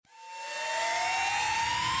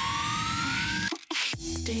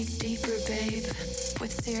Dig deeper, babe, with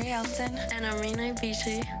Siri Elton And Amina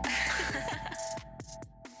Bishi.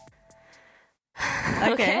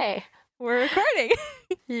 Okay. We're recording.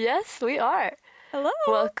 Yes, we are. Hello.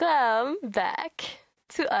 Welcome back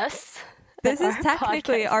to us. This is our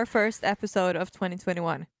technically podcast. our first episode of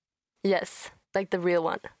 2021. Yes, like the real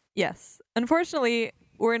one. Yes. Unfortunately,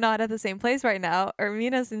 we're not at the same place right now.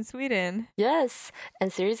 Armina's in Sweden. Yes,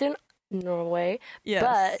 and Siri's in Norway. Yes.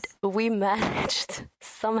 But we managed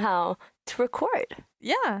somehow to record.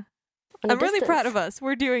 Yeah. on a I'm really proud of distance. us.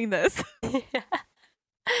 We're doing this. Yeah.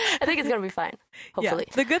 I think it's gonna be fine. Hopefully.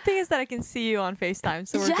 Yeah. The good thing is that I can see you on FaceTime,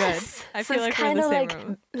 so we're yes. good. I So feel it's like we're in the kinda same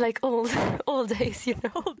room. like old days, you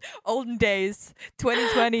know. Olden days.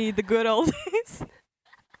 2020, the good old days.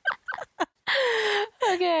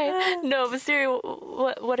 Okay. No, but Siri,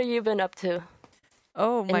 what have you been up to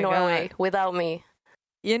Oh my in Norway god. without me?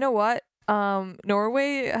 You know what?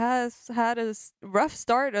 Norway has had a rough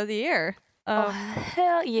start of the year.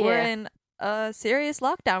 Hell yeah. We're in a serious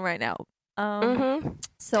lockdown right now. Mm-hmm.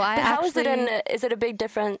 So I But how is actually, it is it a big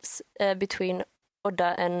difference between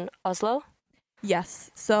Odda and Oslo? yes.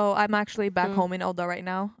 So I'm actually back Mm. home in Odda right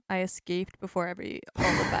now. I escaped before all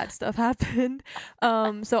the bad stuff happened.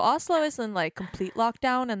 So Oslo is in like complete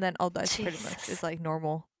lockdown, and then Odda is pretty much Jesus. just like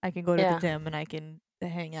normal. I can go to Yeah. the gym and I can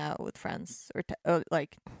hang out with friends or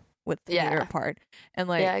like with the Yeah. meter apart. And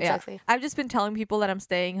like Yeah, exactly. I've just been telling people that I'm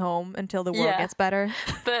staying home until the world Yeah. gets better.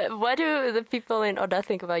 But what do the people in Odda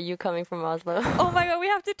think about you coming from Oslo? Oh my god, we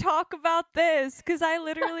have to talk about this because I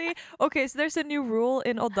literally okay. So there's a new rule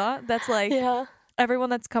in Odda that's like yeah. everyone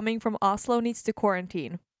that's coming from Oslo needs to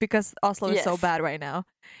quarantine because Oslo is so Yes. bad right now.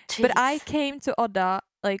 But I Jeez. came to Odda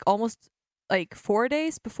like almost like 4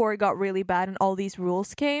 days before it got really bad and all these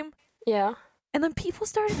rules came. Yeah. And then people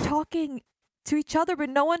started talking to each other, but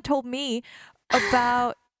no one told me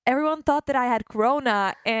about. Everyone thought that I had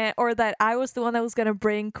corona, or that I was the one that was gonna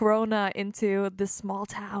bring corona into this small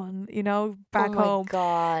town, back oh my home.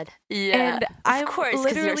 God. Yeah. And of I'm course,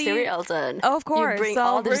 because you're literally- Siri Elton. Of course, You bring so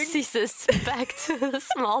all I'll the bring- diseases back to the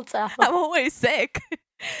small town. I'm always sick.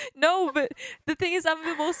 No, but the thing is, I'm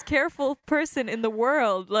the most careful person in the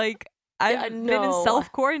world. Like, I've I been in know.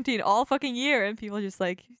 self quarantine all fucking year, and people are just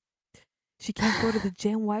like, she can't go to the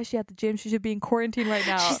gym. Why is she at the gym? She should be in quarantine right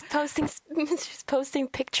now. She's posting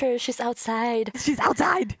pictures. She's outside. She's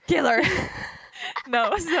outside. Kill her.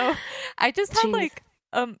 No, so I just had Jeez. like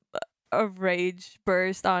a rage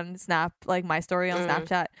burst on Snap, like my story on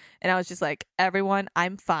Snapchat, and I was just like, everyone,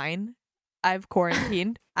 I'm fine. I've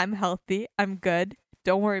quarantined. I'm healthy. I'm good.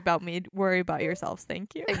 Don't worry about me. Worry about yourselves.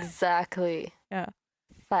 Thank you. Exactly. Yeah.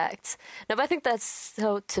 Facts. No, but I think that's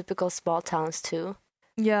so typical small towns too.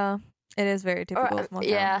 Yeah, it is very typical. Or, small town.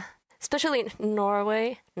 yeah, especially in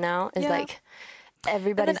Norway now is Yeah. like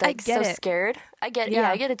everybody's I like get so it. scared. I get Yeah.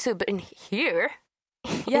 I get it too. But in here,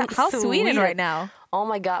 Yeah, in how's Sweden right now? Oh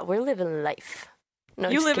my God, we're living life. No,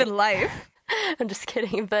 You just live kidding. in life. I'm just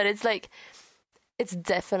kidding, but it's like it's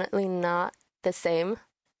definitely not the same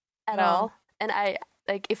at No. all. And I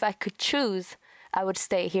like if I could choose, I would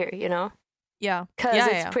stay here. You know. Yeah. Because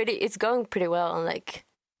Yeah. it's going pretty well, and like,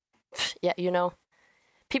 yeah,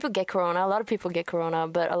 people get corona. A lot of people get corona,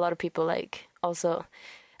 but a lot of people like also,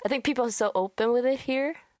 I think people are so open with it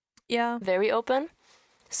here, Yeah. very open,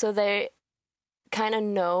 so they kind of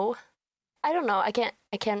know. I don't know. I can't.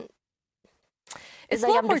 It's like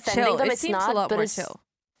a lot I'm more defending chill. them. It It's seems not, a lot but more it's chill.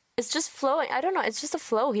 it's just flowing. I don't know. It's just a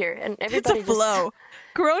flow here, and It's everybody a flow.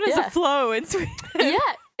 Corona's Yeah. a flow in Sweden.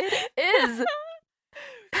 yeah, it is.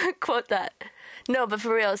 Quote that. No, but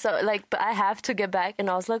for real. So like, but I have to get back in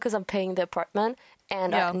Oslo because I'm paying the apartment,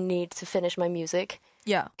 and Yeah. I need to finish my music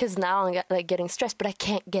Yeah. because now I'm like getting stressed, but I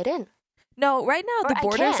can't get in. No, right now Or the I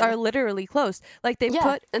borders can. are literally closed. Like they Yeah,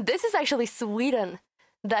 put and this is actually Sweden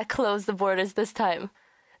that closed the borders this time.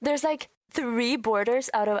 There's like 3 borders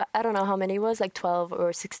out of I don't know how many it was, like 12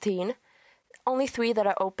 or 16. Only 3 that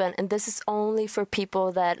are open, and this is only for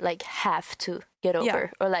people that like have to get Yeah.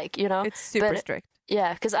 over or like it's super but- strict.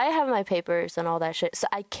 Yeah, because I have my papers and all that shit, so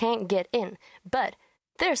I can't get in. But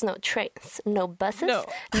there's no trains, no buses, No.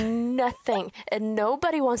 nothing. And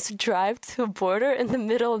nobody wants to drive to a border in the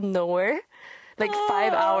middle of nowhere, like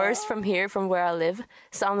 5 hours from here, from where I live.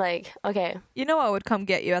 So I'm like, okay, You know, I would come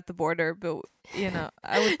get you at the border, but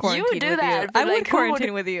I would quarantine do with that, you. but, I would like, who would-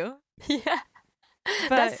 quarantine with you. yeah.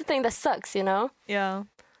 But That's the thing that sucks, yeah.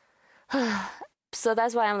 So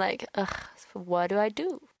that's why I'm like, ugh, what do I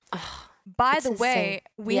do? By It's the way,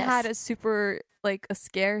 insane. we Yes. had a super a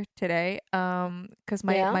scare today, because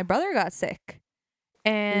my Yeah? my brother got sick,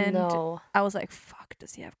 and no. I was like, "Fuck,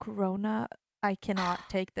 does he have corona? I cannot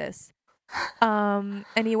take this." And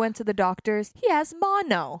he went to the doctors. He has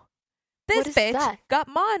mono. This What is bitch that? got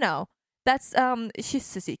mono. That's she's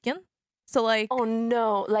Sisikan. So like Oh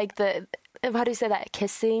no, like the how do you say that?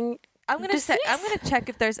 Kissing I'm gonna check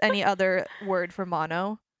if there's any other word for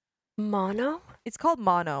mono. mono? It's called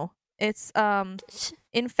mono. It's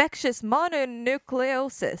infectious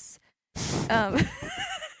mononucleosis.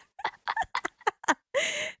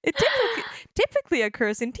 It typically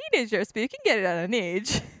occurs in teenagers, but you can get it at an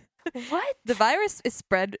age. What? The virus is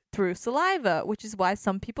spread through saliva, which is why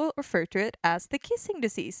some people refer to it as the kissing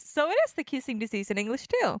disease. So it is the kissing disease in English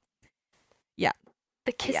too. Yeah.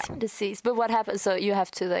 The kissing disease. But what happens? So you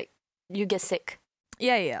have to like you get sick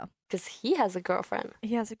Yeah. because he has a girlfriend.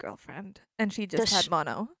 He has a girlfriend, and she just Does had sh-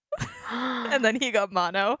 mono. And then he got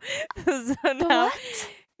mono. So now,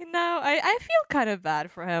 What? I feel kind of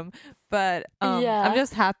bad for him, but Yeah. I'm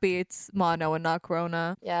just happy it's mono and not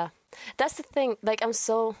corona. Yeah, that's the thing. Like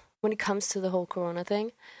when it comes to the whole corona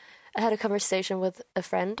thing, I had a conversation with a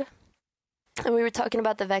friend, and we were talking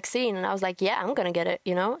about the vaccine, and I was like, "Yeah, I'm gonna get it,"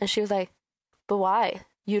 you know, and she was like, "But why?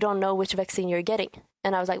 You don't know which vaccine you're getting."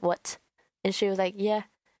 And I was like, "What?" And she was like, "Yeah,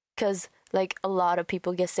 because like a lot of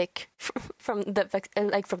people get sick from the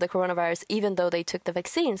from the coronavirus, even though they took the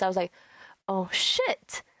vaccines." I was like, "Oh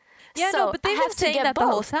shit." Yeah, So no, but they've I been have to saying get that the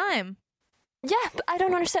whole both. time. Yeah, but I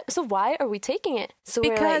don't understand. So why are we taking it? So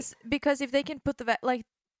we're like, Because if they can put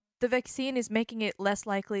the vaccine is making it less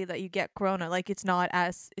likely that you get corona. Like it's not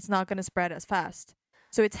going to spread as fast.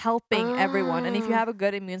 So it's helping everyone. And if you Ah. have a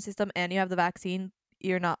good immune system and you have the vaccine,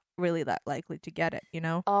 you're not really that likely to get it, you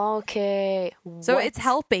know? okay. So it's what?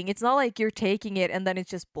 helping. It's not like you're taking it and then it's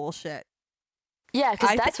just bullshit. Yeah,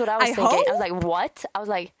 because I that's thi- what I was I thinking. I hope- was like, what? I was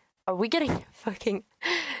like, are we getting fucking?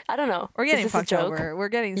 I don't know. We're Is getting this a fucked joke over. We're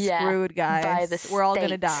getting Yeah, screwed, guys. by the We're all gonna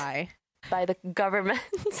state. die. by the government.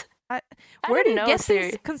 I- I Where do don't you know, get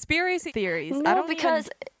Siri. these conspiracy theories? I No, don't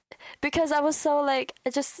because I was so like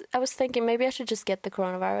I was thinking maybe I should just get the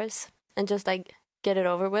coronavirus and just like get it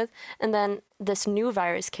over with. And then this new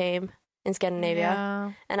virus came in Scandinavia,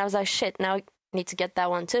 Yeah. and I was like, shit, now I need to get that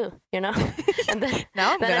one too, you know? And then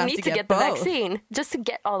Now I'm then gonna I have need to to get both. the vaccine just to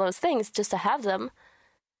get all those things, just to have them.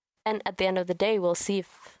 And at the end of the day, we'll see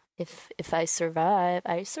if I survive.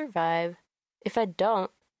 I survive. If I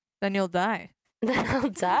don't, Then you'll die. then I'll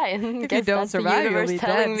die. And If guess you don't that's survive, the you'll universe be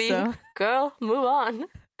telling dead. me, So girl, move on.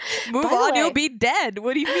 move By the on, you'll way- be dead.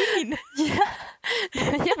 What do you mean? Yeah, you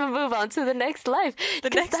have to move on to the next life. The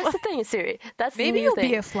Because next that's life. the thing, Siri. That's the Maybe new you'll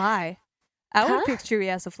thing. be a fly. I would Huh? picture you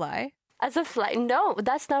as a fly. As a fly. No,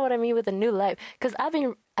 that's not what I mean with the new life. Because I've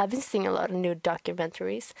been seeing a lot of new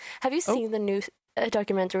documentaries. Have you Oh. seen the new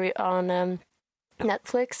documentary on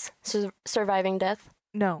Netflix, Surviving Death?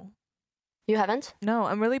 No. You haven't? No,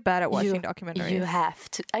 I'm really bad at watching You- documentaries. You have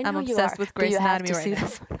to. I know I'm you obsessed are, with but Grey's you have Anatomy to right see now.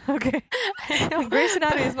 this one. Okay. I know. Grey's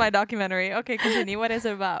Anatomy is my documentary. Okay, continue. What is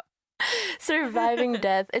it about? Surviving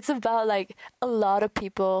Death. It's about like a lot of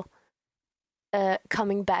people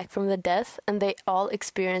coming back from the death, and they all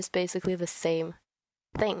experience basically the same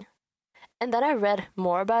thing. And then I read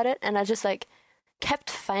more about it, and I just like kept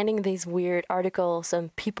finding these weird articles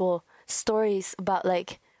and people stories about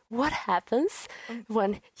like what happens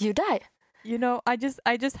when you die. You know, I just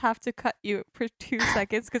have to cut you for 2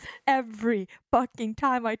 seconds because every fucking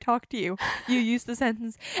time I talk to you, you use the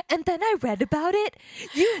sentence, and then I read about it.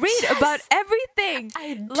 You read Yes. about everything.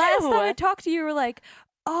 I do. Last time I talked to you, you were like,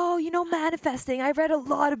 oh, you know, manifesting. I read a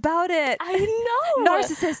lot about it. I know.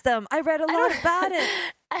 Narcissism. I read a lot don't- about it.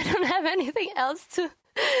 I don't have anything else to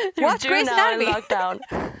Watch do Grey's now in Anatomy. lockdown.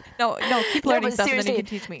 No, keep No, learning but stuff and then you seriously, can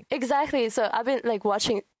teach me. Exactly. So I've been like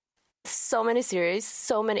watching so many series,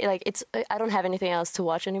 so many like I don't have anything else to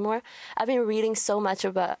watch anymore. I've been reading so much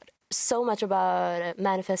about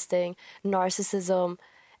manifesting, narcissism,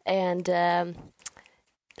 and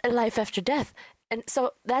life after death. And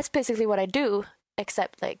so that's basically what I do,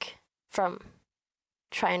 except like from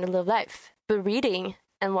trying to live life, but reading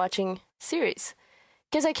and watching series.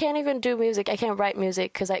 Because I can't even do music. I can't write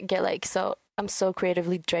music because I get like I'm so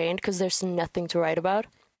creatively drained because there's nothing to write about.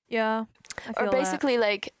 Yeah. I Or feel basically,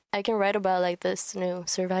 like, I can write about, like, this new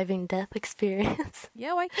surviving death experience. that.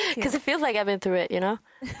 Yeah, why can't you? Because it feels like I've been through it, you know?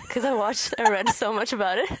 Because I read so much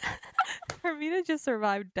about it. For me to just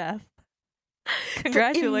survive death. But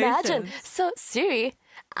Congratulations. Imagine. So, Siri,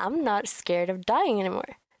 I'm not scared of dying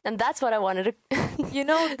anymore. And that's what I wanted to... You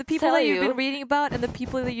know, the people tell that you've you. been reading about and the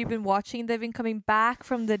people that you've been watching, they've been coming back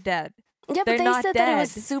from the dead. Yeah, They're but they not said that it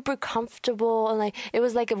was dead. super comfortable and, like, it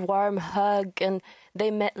was like a warm hug. And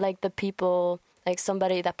they met, like, the people, like,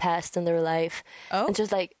 somebody that passed in their life. Oh, And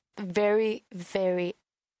just, like, very, very...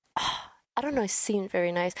 I don't know, it seemed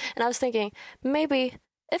very nice. And I was thinking, maybe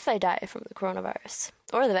if I die from the coronavirus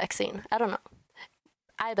or the vaccine, I don't know.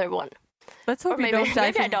 Either one. Let's hope Or you don't die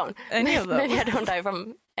maybe from I don't. any of them. Maybe I don't die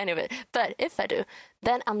from any of it. But if I do,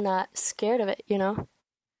 then I'm not scared of it, you know?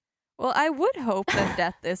 Well, I would hope that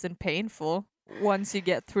death isn't painful once you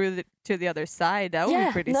get through to the other side. That would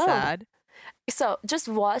be pretty sad. So just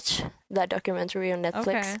watch that documentary on Netflix,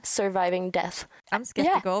 Okay. Surviving Death. I'm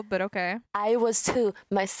skeptical, but okay. I was too.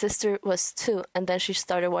 My sister was too. And then she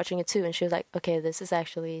started watching it too. And she was like, okay, this is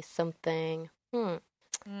actually something.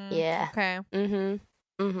 Yeah. Okay.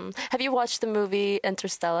 Have you watched the movie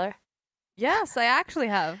Interstellar? Yes, I actually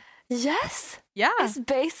have. Yes. Yeah. It's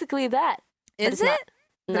basically that. But Is it's it? not.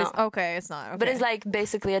 But No. it's- okay, it's not. Okay. But it's like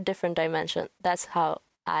basically a different dimension. That's how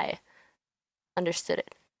I understood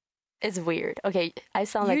it. It's weird. Okay, I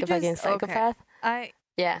sound like You a fucking just- okay. psychopath.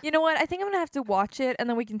 Yeah. You know what? I think I'm gonna have to watch it, and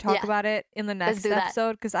then we can talk Yeah. about it in the Let's next do that.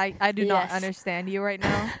 episode because I do not Yes. understand you right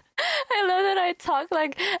now. I love that I talk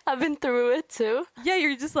like I've been through it too. Yeah,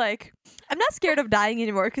 you're just like, I'm not scared of dying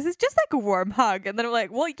anymore because it's just like a warm hug, and then I'm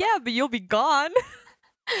like, well, yeah, but you'll be gone.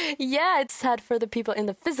 Yeah, it's sad for the people in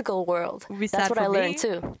the physical world. It'll be That's sad what for I learned me.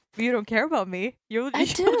 too. You don't care about me. You'll I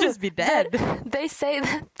you'll do. just be dead. But they say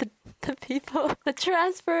that the people that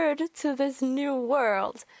transferred to this new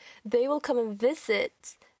world, they will come and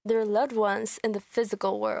visit their loved ones in the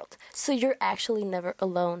physical world. So you're actually never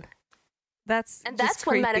alone. That's And just that's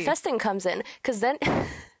when creepy. manifesting comes in, because then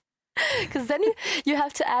you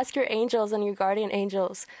have to ask your angels and your guardian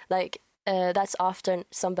angels, like that's often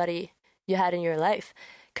somebody you had in your life,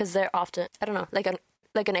 because they're often, I don't know, like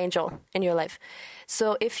an angel in your life.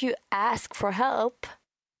 So if you ask for help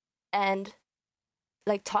and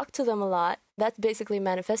like talk to them a lot, that's basically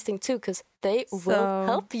manifesting too, because they will So-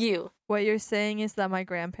 help you. What you're saying is that my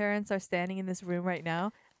grandparents are standing in this room right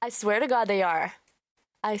now. I swear to God they are.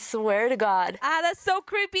 I swear to God. Ah, that's so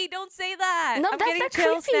creepy. Don't say that. No, I'm that's getting not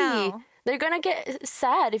chills creepy. now. They're gonna get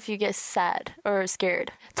sad if you get sad or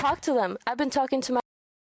scared. Talk to them. I've been talking to my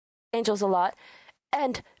angels a lot,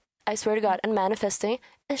 and I swear to God, and manifesting,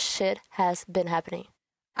 and shit has been happening.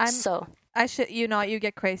 You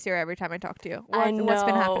get crazier every time I talk to you. I know. What's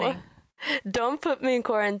been happening? Don't put me in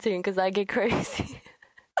quarantine because I get crazy.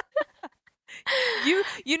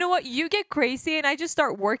 You know what? You get crazy and I just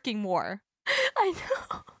start working more. I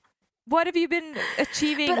know. What have you been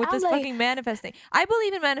achieving But with I'm this like- fucking manifesting? I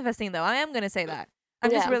believe in manifesting though. I am gonna say that.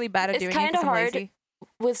 I'm just Yeah. really bad at It's doing it kinda 'cause I'm hard. lazy.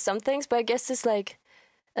 With some things, but I guess it's like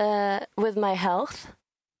with my health.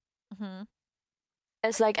 Mhm.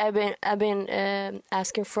 It's like I've been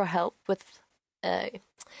asking for help with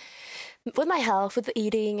my health, with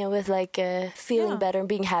eating, and with like feeling Yeah. better and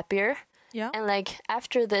being happier. Yeah. And like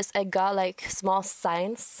after this, I got like small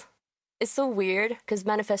signs. It's so weird because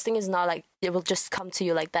manifesting is not like it will just come to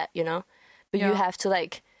you like that, you know. But you Yeah. have to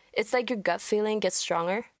like, it's like your gut feeling gets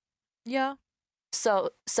stronger. Yeah.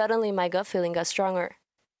 So suddenly my gut feeling got stronger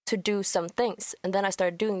to do some things, and then I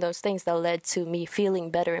started doing those things that led to me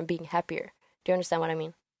feeling better and being happier. Do you understand what I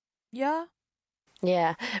mean? Yeah.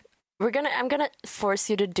 Yeah. I'm gonna force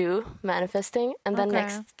you to do manifesting, and then Okay.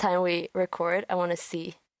 next time we record, I want to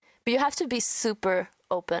see. But you have to be super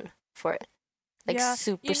open for it, like Yeah.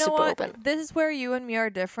 super You know super what? open. This is where you and me are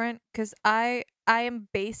different because I am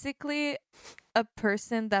basically a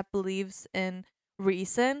person that believes in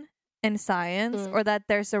reason and science, or that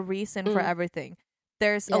there's a reason for everything.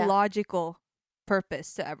 There's a Yeah. logical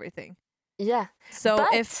purpose to everything. Yeah. So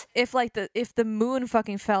But- if like if the moon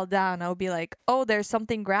fucking fell down, I would be like, oh, there's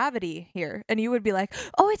something gravity here, and you would be like,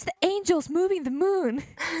 oh, it's the angels moving the moon.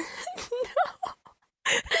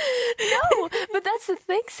 No, but that's the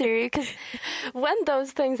thing, Siri, because when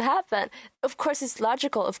those things happen, of course it's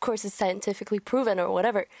logical, of course it's scientifically proven or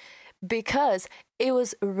whatever, because it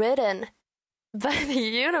was written by the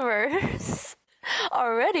universe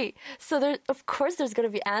already. So of course there's going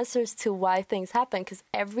to be answers to why things happen, because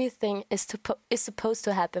everything is supposed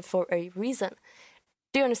to happen for a reason.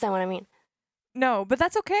 Do you understand what I mean? No, but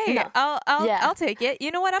that's okay. No. I'll Yeah. I'll take it. You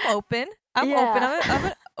know what? I'm open. I'm Yeah. open. I'm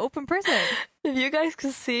an open person. If you guys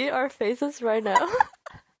could see our faces right now,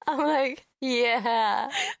 I'm like, yeah.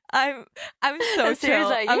 I'm so And Siri's chill.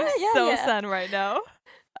 like, I'm yeah, so yeah. zen right now.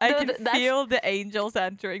 I No, can that's- feel the angels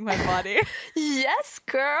entering my body. Yes,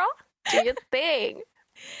 girl. Do your thing.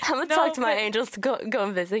 I'm gonna No, talk to my but- angels to go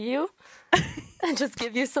and visit you, and just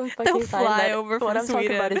give you some fucking They'll sign fly that over what from I'm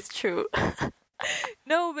talking about Sweden. is true.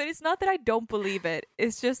 No, but it's not that I don't believe it.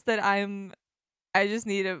 It's just that I just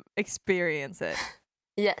need to experience it.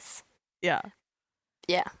 Yes. Yeah.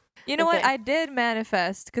 Yeah. You know what? Okay. I did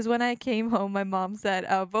manifest because when I came home, my mom said,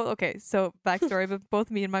 both, okay, so backstory, but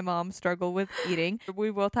both me and my mom struggle with eating.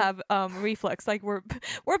 We both have reflux. Like we're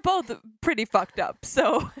both pretty fucked up.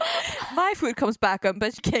 So my food comes back up,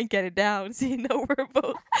 but she can't get it down. So, we're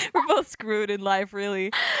both screwed in life,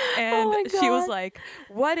 really. And my she was God. like,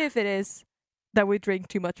 what if it is that we drink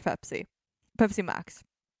too much Pepsi Max?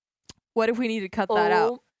 What if we need to cut that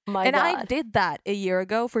out? Oh my And God. I did that a year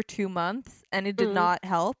ago for 2 months, and it did not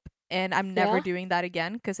help. And I'm never Yeah. doing that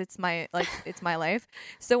again because it's my life.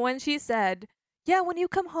 So when she said, "Yeah, when you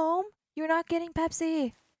come home, you're not getting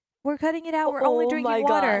Pepsi. We're cutting it out. We're only Oh drinking my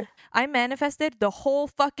water." God. I manifested the whole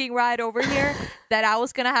fucking ride over here that I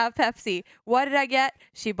was gonna have Pepsi. What did I get?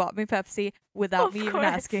 She bought me Pepsi without Of me even course.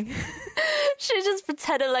 asking. She just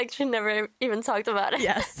pretended like she never even talked about it.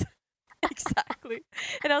 Yes. Exactly.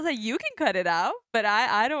 And I was like, you can cut it out, but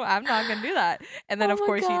I'm not gonna do that. And then Oh of my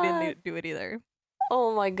course she God. didn't do it either.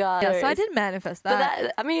 Oh my God. Yeah, so I did manifest But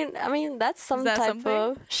that. I mean, that's some that type something?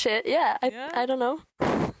 of shit. Yeah, Yeah. I don't know.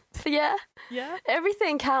 But yeah, Yeah.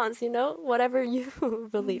 everything counts, whatever you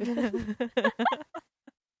believe.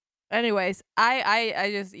 Anyways, I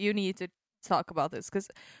just, you need to talk about this because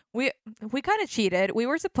we kind of cheated.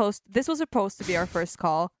 This was supposed to be our first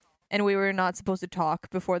call, and we were not supposed to talk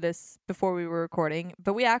before we were recording,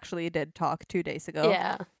 but we actually did talk 2 days ago.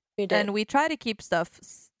 Yeah, we did. And we try to keep stuff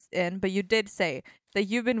in, but you did say that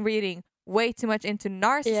you've been reading way too much into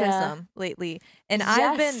narcissism lately. And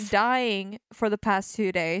I've been Yes. dying for the past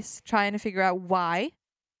 2 days trying to figure out why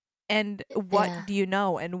and what Yeah. do you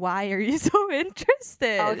know and why are you so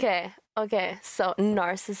interested? Okay. So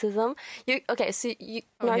narcissism. Oh, here we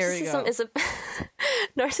Narcissism go. is a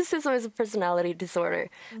narcissism is a personality disorder,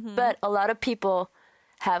 Mhm. but a lot of people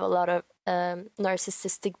have a lot of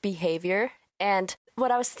narcissistic behavior. And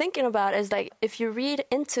what I was thinking about is like if you read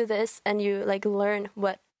into this and you like learn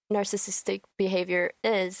what narcissistic behavior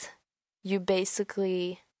is, you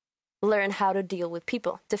basically learn how to deal with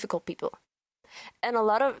people, difficult people. And a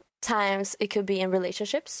lot of times it could be in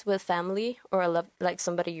relationships with family or like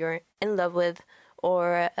somebody you're in love with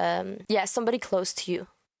or somebody close to you,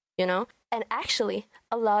 And actually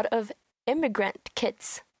a lot of immigrant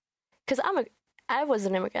kids, because I was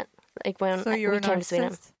an immigrant, like when So you're we a came to Sweden.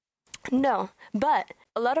 narcissist? No, but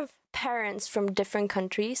a lot of parents from different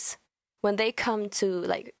countries, when they come to,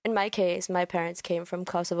 like, in my case, my parents came from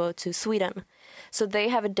Kosovo to Sweden. So they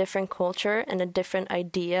have a different culture and a different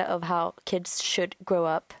idea of how kids should grow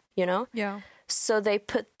up, Yeah. So they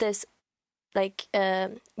put this, like,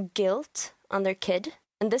 guilt on their kid.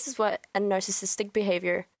 And this is what a narcissistic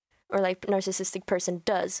behavior or, like, narcissistic person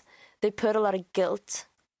does. They put a lot of guilt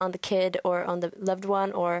on the kid or on the loved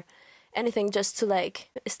one or anything just to, like,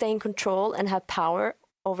 stay in control and have power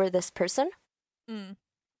over this person. Mm.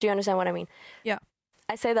 Do you understand what I mean? Yeah.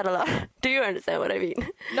 I say that a lot. Do you understand what I mean?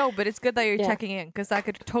 No, but it's good that you're Yeah. checking in because I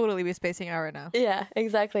could totally be spacing out right now. Yeah,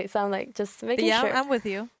 exactly. So I'm like just But making yeah, sure. I'm with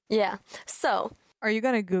you. Yeah. So, Are you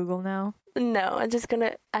gonna Google now? no,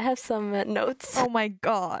 I have some notes. Oh my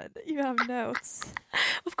god, you have notes.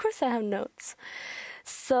 Of course I have notes.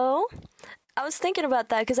 So, I was thinking about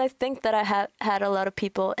that because I think that I have had a lot of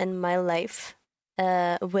people in my life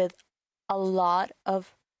with a lot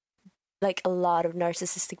of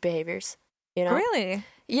narcissistic behaviors, Really?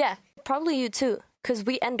 Yeah, probably you too, because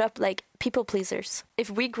we end up like people pleasers. If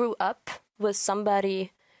we grew up with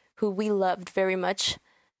somebody who we loved very much,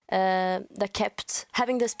 that kept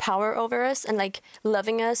having this power over us and like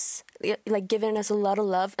loving us, like giving us a lot of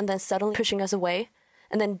love and then suddenly pushing us away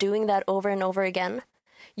and then doing that over and over again,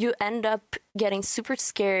 you end up getting super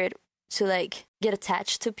scared to like get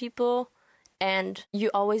attached to people, and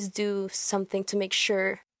you always do something to make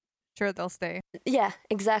sure. Sure, they'll stay. Yeah,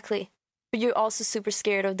 exactly. But you're also super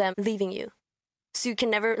scared of them leaving you. So you can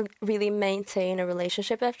never really maintain a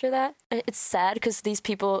relationship after that. It's sad because these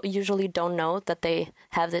people usually don't know that they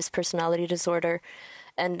have this personality disorder.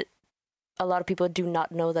 And a lot of people do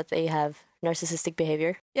not know that they have narcissistic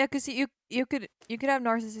behavior. Yeah, because you could have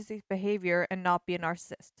narcissistic behavior and not be a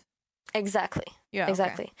narcissist. Exactly. Yeah, okay.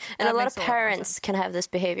 Exactly. And That a lot makes of a lot more parents sense. can have this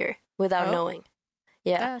behavior without Oh. knowing.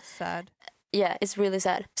 Yeah. That's sad. Yeah, it's really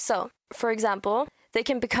sad. So, for example, they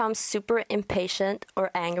can become super impatient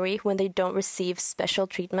or angry when they don't receive special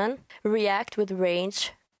treatment, react with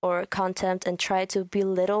rage or contempt, and try to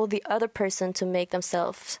belittle the other person to make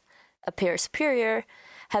themselves appear superior,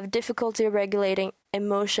 have difficulty regulating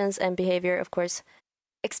emotions and behavior, of course,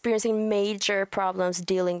 experiencing major problems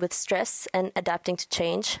dealing with stress and adapting to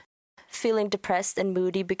change, feeling depressed and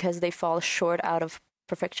moody because they fall short out of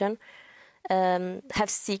perfection, have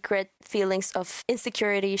secret feelings of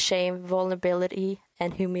insecurity, shame, vulnerability,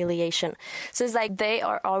 and humiliation. So it's like they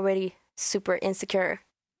are already super insecure.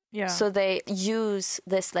 Yeah. So they use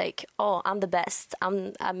this like, oh, I'm the best.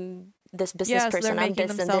 I'm this business so person. they're I'm making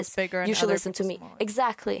this and themselves this. bigger and You should other listen to people me.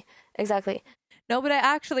 smaller. Exactly. No, but I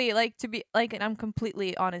actually like to be like, and I'm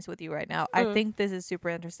completely honest with you right now. I think this is super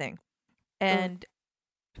interesting, and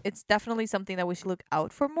it's definitely something that we should look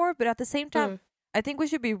out for more. But at the same time, I think we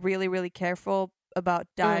should be really, really careful about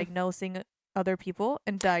diagnosing other people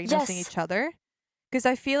and diagnosing Yes. each other. Because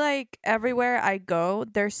I feel like everywhere I go,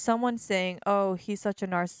 there's someone saying, "Oh, he's such a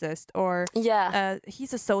narcissist," or Yeah.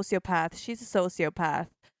 he's a sociopath, she's a sociopath,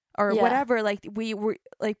 or Yeah. whatever. Like we were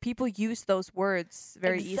like people use those words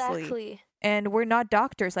very easily, Exactly. and we're not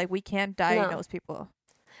doctors. Like we can't diagnose people.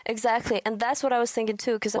 Exactly. And that's what I was thinking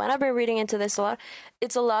too, because when I've been reading into this a lot,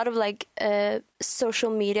 it's a lot of like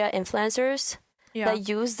social media influencers that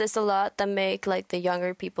use this a lot, that make like the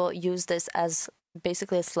younger people use this as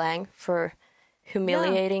basically a slang for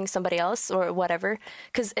humiliating somebody else or whatever.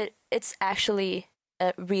 Because it's actually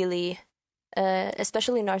really,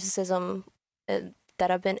 especially narcissism that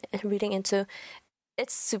I've been reading into,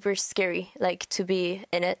 it's super scary, like to be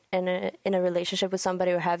in it in a relationship with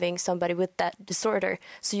somebody or having somebody with that disorder.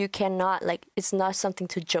 So you cannot, like, it's not something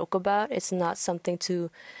to joke about. It's not something to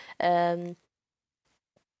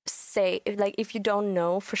say, like, if you don't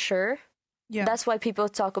know for sure. Yeah. That's why people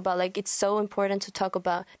talk about, like, it's so important to talk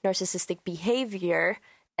about narcissistic behavior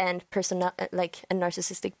and like a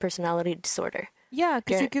narcissistic personality disorder. Yeah,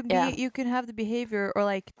 because you can have the behavior or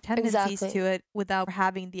like tendencies Exactly. to it without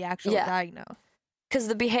having the actual diagnose. Because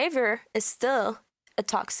the behavior is still a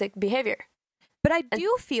toxic behavior. But I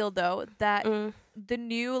do feel though that the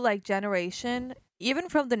new like generation, even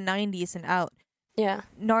from the 90s and out,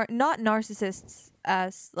 not narcissists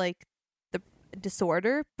as like the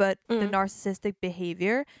disorder, but the narcissistic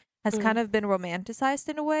behavior has kind of been romanticized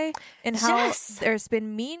in a way, and how there's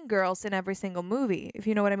been mean girls in every single movie, if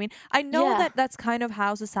you know what I mean. I know that that's kind of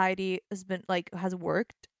how society has been has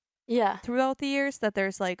worked throughout the years, that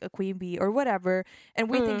there's like a queen bee or whatever, and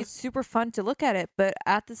we think it's super fun to look at it, but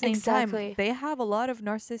at the same time they have a lot of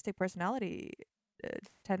narcissistic personality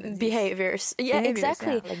tendencies, behaviors.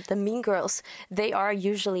 Exactly. Like the mean girls, they are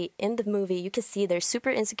usually in the movie, you can see they're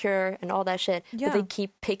super insecure and all that shit, but they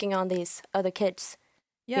keep picking on these other kids.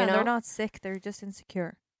 Yeah, they're not sick, they're just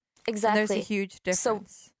insecure. Exactly. And there's a huge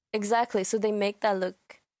difference. So they make that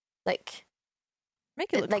look like,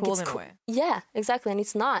 make it look like cool it's in a way. Yeah, exactly. And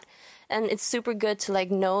it's not. And it's super good to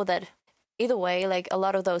like know that either way, like a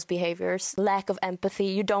lot of those behaviors, lack of empathy,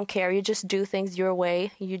 you don't care, you just do things your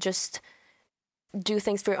way, you just do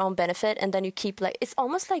things for your own benefit, and then you keep like, it's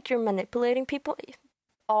almost like you're manipulating people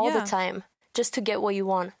all the time just to get what you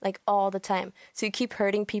want, like all the time. So you keep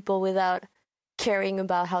hurting people without caring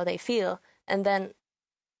about how they feel, and then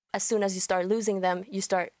as soon as you start losing them, you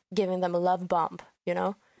start giving them a love bomb, you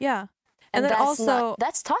know? And then that's also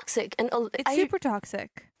that's toxic, and it's super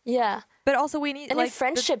toxic. But also we need, and like, in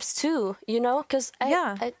friendships too, you know, because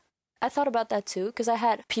I thought about that too, because I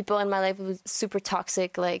had people in my life who was super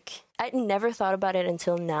toxic. Like, I never thought about it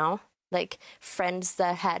until now, like friends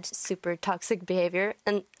that had super toxic behavior,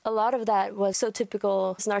 and a lot of that was so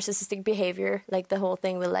typical narcissistic behavior, like the whole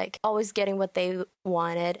thing with like always getting what they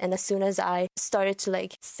wanted, and as soon as I started to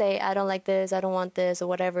like say I don't like this, I don't want this or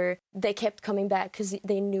whatever, they kept coming back because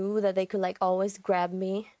they knew that they could like always grab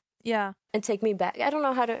me and take me back. I don't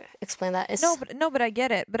know how to explain that. But I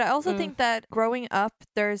get it. But I also think that growing up,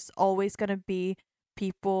 there's always gonna be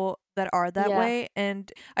people that are that way,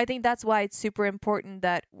 and I think that's why it's super important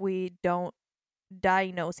that we don't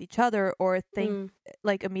diagnose each other or think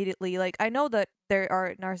like immediately. Like, I know that there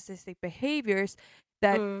are narcissistic behaviors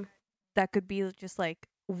that could be just like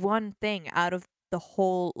one thing out of the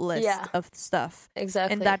whole list of stuff.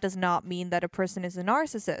 Exactly. And that does not mean that a person is a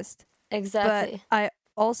narcissist. Exactly. But I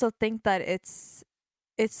also think that it's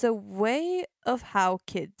a way of how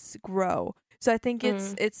kids grow. So I think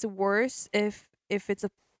it's worse if it's a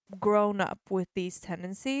grown up with these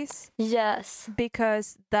tendencies. Yes.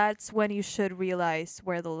 Because that's when you should realize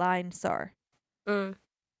where the lines are. And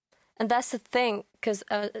that's the thing, because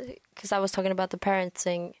I was talking about the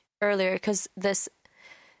parenting earlier, because this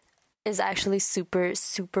is actually super,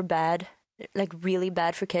 super bad, like really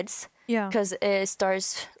bad for kids. Yeah. Because it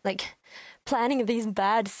starts like planting these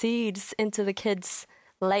bad seeds into the kids'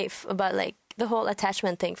 life about like the whole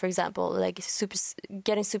attachment thing, for example, like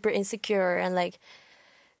getting super insecure, and like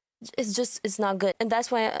it's not good. And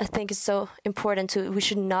that's why I think it's so important we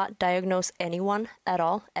should not diagnose anyone at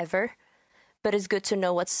all, ever. But it's good to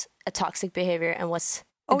know what's a toxic behavior and what's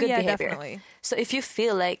Oh good yeah, behavior. definitely. So if you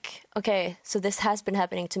feel like, okay, so this has been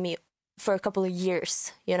happening to me for a couple of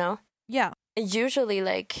years, you know? Yeah. Usually,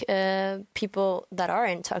 like, people that are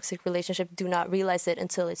in toxic relationship do not realize it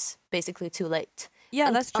until it's basically too late.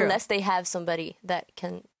 Yeah, that's true. Unless they have somebody that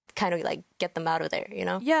can kind of like get them out of there, you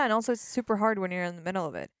know? Yeah, and also it's super hard when you're in the middle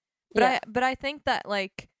of it. But I think that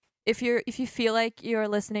like if you feel like you're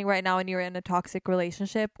listening right now and you're in a toxic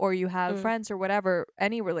relationship, or you have friends or whatever,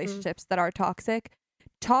 any relationships that are toxic,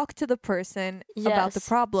 talk to the person about the Yes.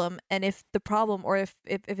 problem, and if the problem, or if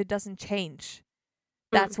it doesn't change,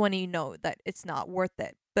 that's when you know that it's not worth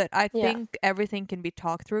it. But I Yeah. think everything can be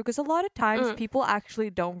talked through, because a lot of times people actually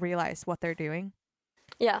don't realize what they're doing.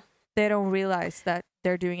 Yeah. They don't realize that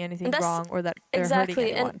they're doing anything And that's- wrong, or that they're exactly, hurting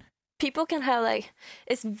and anyone. people can have like,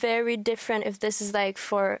 it's very different if this is like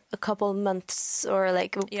for a couple months or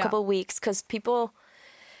like a Yeah. couple weeks, because people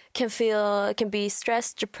can be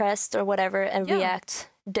stressed, depressed, or whatever, and Yeah. react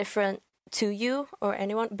different to you or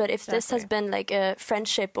anyone. But if this has Exactly. been like a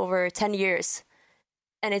friendship over 10 years,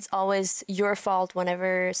 and it's always your fault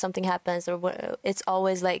whenever something happens, or it's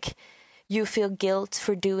always like you feel guilt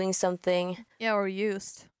for doing something, Yeah, or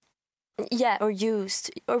used. yeah, or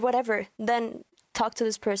used or whatever, then talk to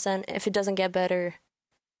this person. If it doesn't get better,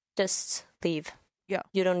 just leave. Yeah.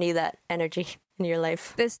 You don't need that energy in your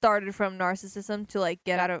life. This started from narcissism to like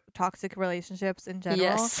get out of toxic relationships in general.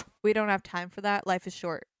 Yes, We don't have time for that. Life is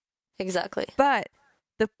short. exactly. But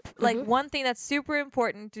the like Mhm. one thing that's super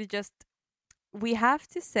important to just, we have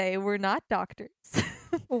to say, we're not doctors.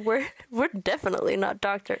 We're definitely not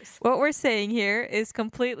doctors. What we're saying here is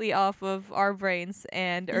completely off of our brains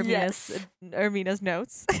and Yes. Ermina's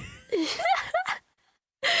notes.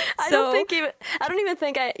 I So- don't even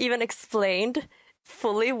think I even explained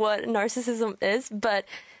fully what narcissism is, but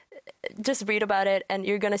just read about it and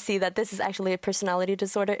you're gonna see that this is actually a personality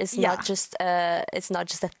disorder. It's Yeah. it's not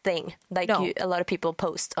just a thing like No. a lot of people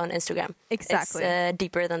post on Instagram. Exactly. It's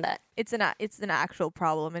deeper than that. It's an actual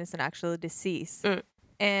problem, and it's an actual disease. Mm.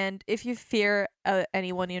 And if you fear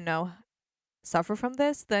anyone you know suffer from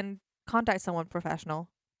this, then contact someone professional.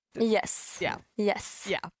 Yes. Yeah. Yes.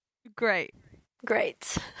 Yeah. Great.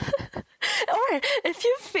 Great. Or if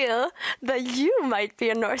you feel that you might be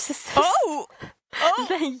a narcissist, Oh,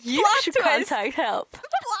 then you plot should twist. contact help.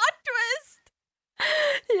 plot twist.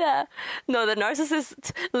 Yeah. No, the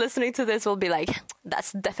narcissist listening to this will be like,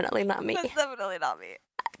 that's definitely not me. That's definitely not me.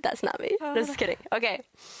 That's not me. Just kidding. Okay.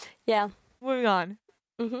 Yeah. Moving on.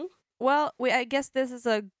 Mm-hmm. Well, I guess this is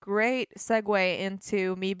a great segue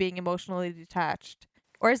into me being emotionally detached.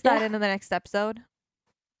 Or is that Yeah. in the next episode?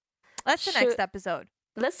 That's the Shoot. next episode.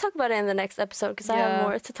 Let's talk about it in the next episode because I Yeah. have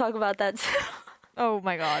more to talk about that too. Oh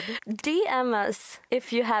my god. DM us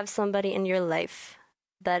if you have somebody in your life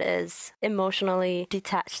that is emotionally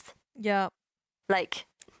detached. Yeah. Like,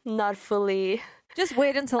 not fully. Just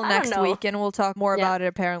wait until I don't next know. week and we'll talk more Yeah. about it,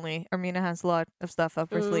 apparently. Ermina has a lot of stuff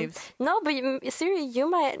up her sleeves. No, but Siri, you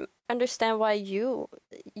might understand why you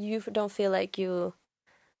don't feel like you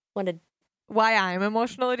want to. Why I'm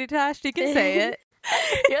emotionally detached? You can say it.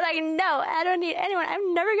 You're like, no, I don't need anyone.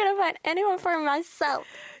 I'm never going to find anyone for myself.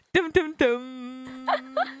 Dum dum dum.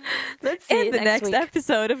 Let's see In the next week.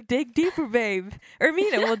 episode of Dig Deeper, Babe,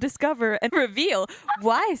 Ermina will discover and reveal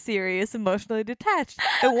why Siri is emotionally detached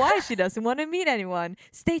and why she doesn't want to meet anyone.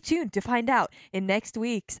 Stay tuned to find out in next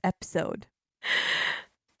week's episode.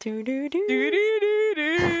 Do-do-do.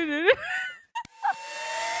 Do-do-do-do-do.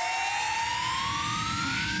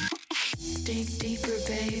 Dig deeper,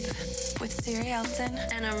 babe. With Siri Elton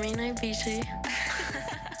and Arena Beachy.